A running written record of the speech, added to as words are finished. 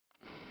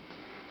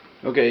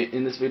Okay,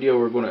 in this video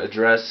we're going to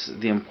address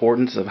the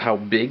importance of how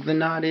big the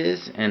knot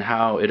is and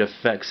how it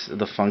affects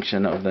the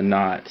function of the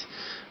knot.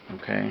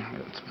 Okay,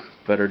 it's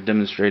better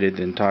demonstrated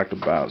than talked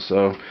about.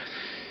 So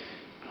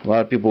a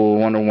lot of people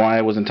wonder why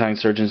I wasn't tying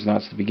surgeon's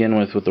knots to begin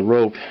with the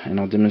rope, and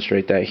I'll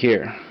demonstrate that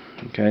here.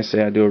 Okay,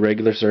 say I do a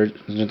regular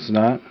surgeon's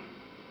knot,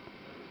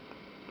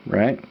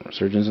 right?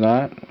 Surgeon's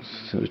knot,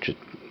 so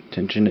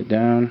tension it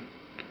down.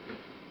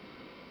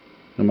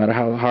 No matter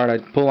how hard I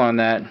pull on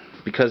that,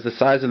 because the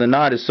size of the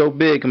knot is so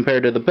big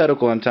compared to the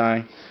pedicle I'm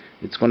tying,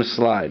 it's going to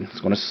slide, it's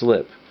going to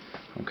slip.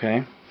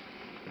 Okay?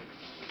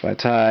 If I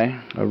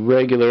tie a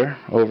regular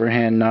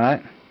overhand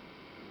knot,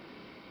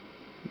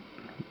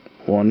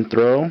 one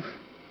throw,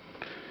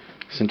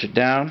 cinch it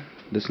down,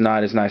 this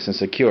knot is nice and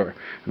secure.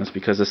 And that's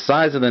because the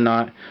size of the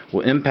knot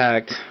will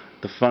impact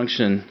the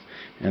function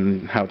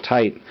and how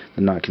tight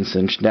the knot can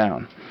cinch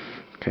down.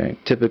 Okay?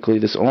 Typically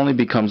this only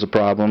becomes a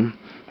problem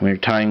when you're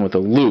tying with a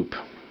loop.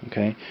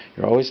 Okay,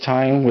 you're always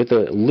tying with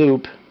a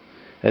loop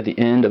at the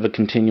end of a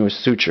continuous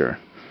suture.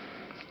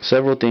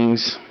 Several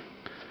things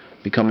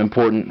become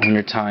important when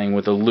you're tying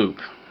with a loop.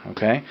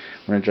 Okay,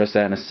 we're going to address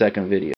that in a second video.